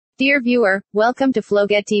Dear viewer, welcome to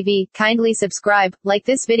FLOWGET TV. Kindly subscribe, like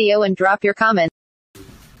this video and drop your comment.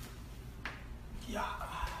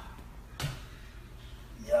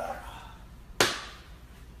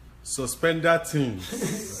 Suspend that thing.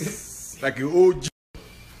 Like an OG.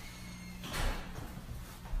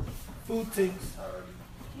 Food things.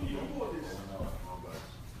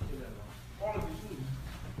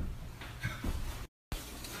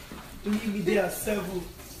 Do you be there several?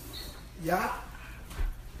 Yeah.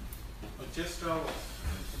 Just now.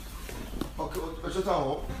 Okay, what's your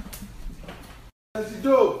time?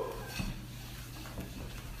 Davido.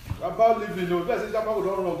 About living, no. Let's say that we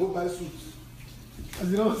don't go buy suits. As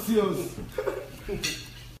you don't see us.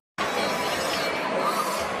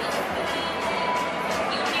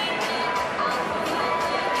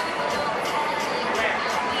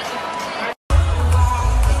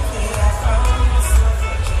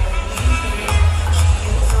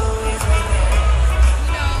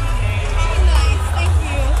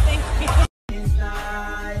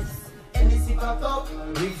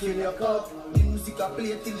 In your cup, the music I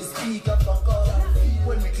play till the speaker fuck up.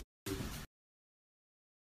 When we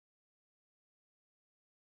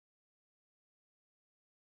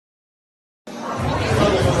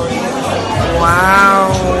Wow.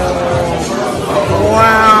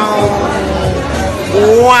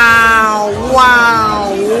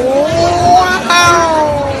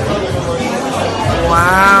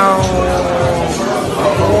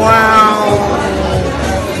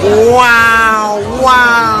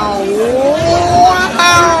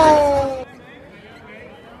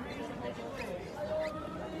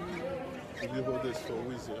 You hold this for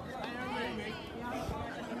Wizkid.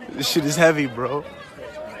 This shit is heavy, bro.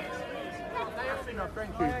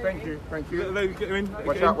 Thank you.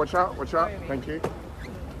 Watch out. Thank you.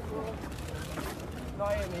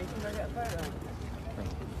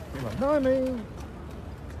 Naomi.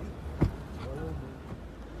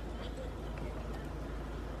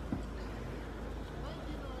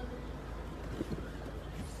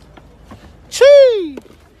 Chee!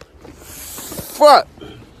 Fuck!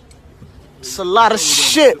 It's a lot of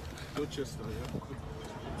shit.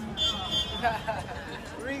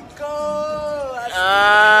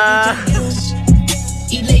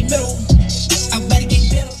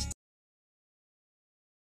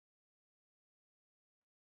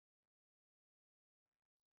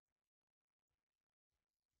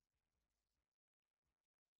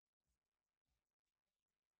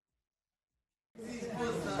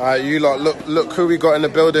 Alright, you lot, look who we got in the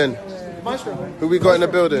building. Who we got in the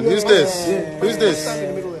building? Who's this? Who's this?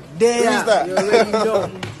 Who's that?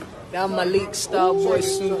 That Malik Starboy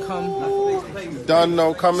soon come. Done,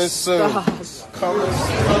 no, coming soon. Coming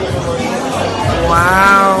soon.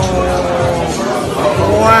 Wow.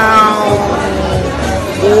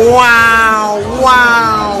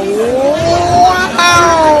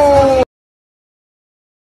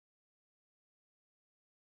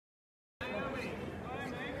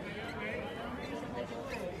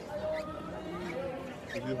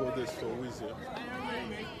 You hold this for Wizkid.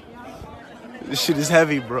 This shit is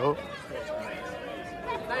heavy, bro.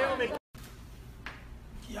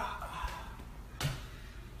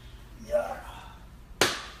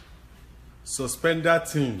 Suspend that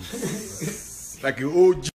thing. Like an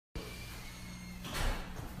OG.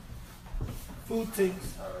 food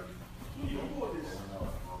things.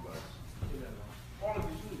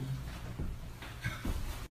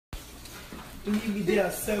 Do you be there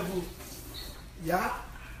several? Yeah.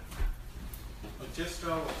 Just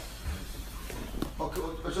now. Okay,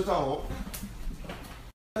 what's your time?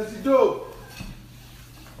 Davido.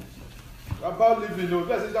 About living, no.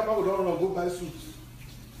 Let's say that we don't go buy suits.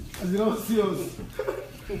 As you don't see us.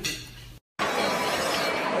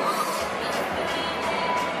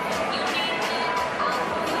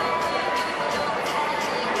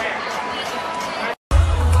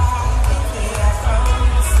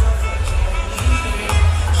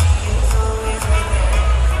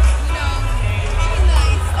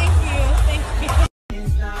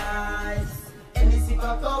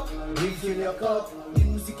 In your cup, the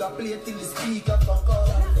music I play till the speaker fuck up.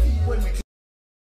 When we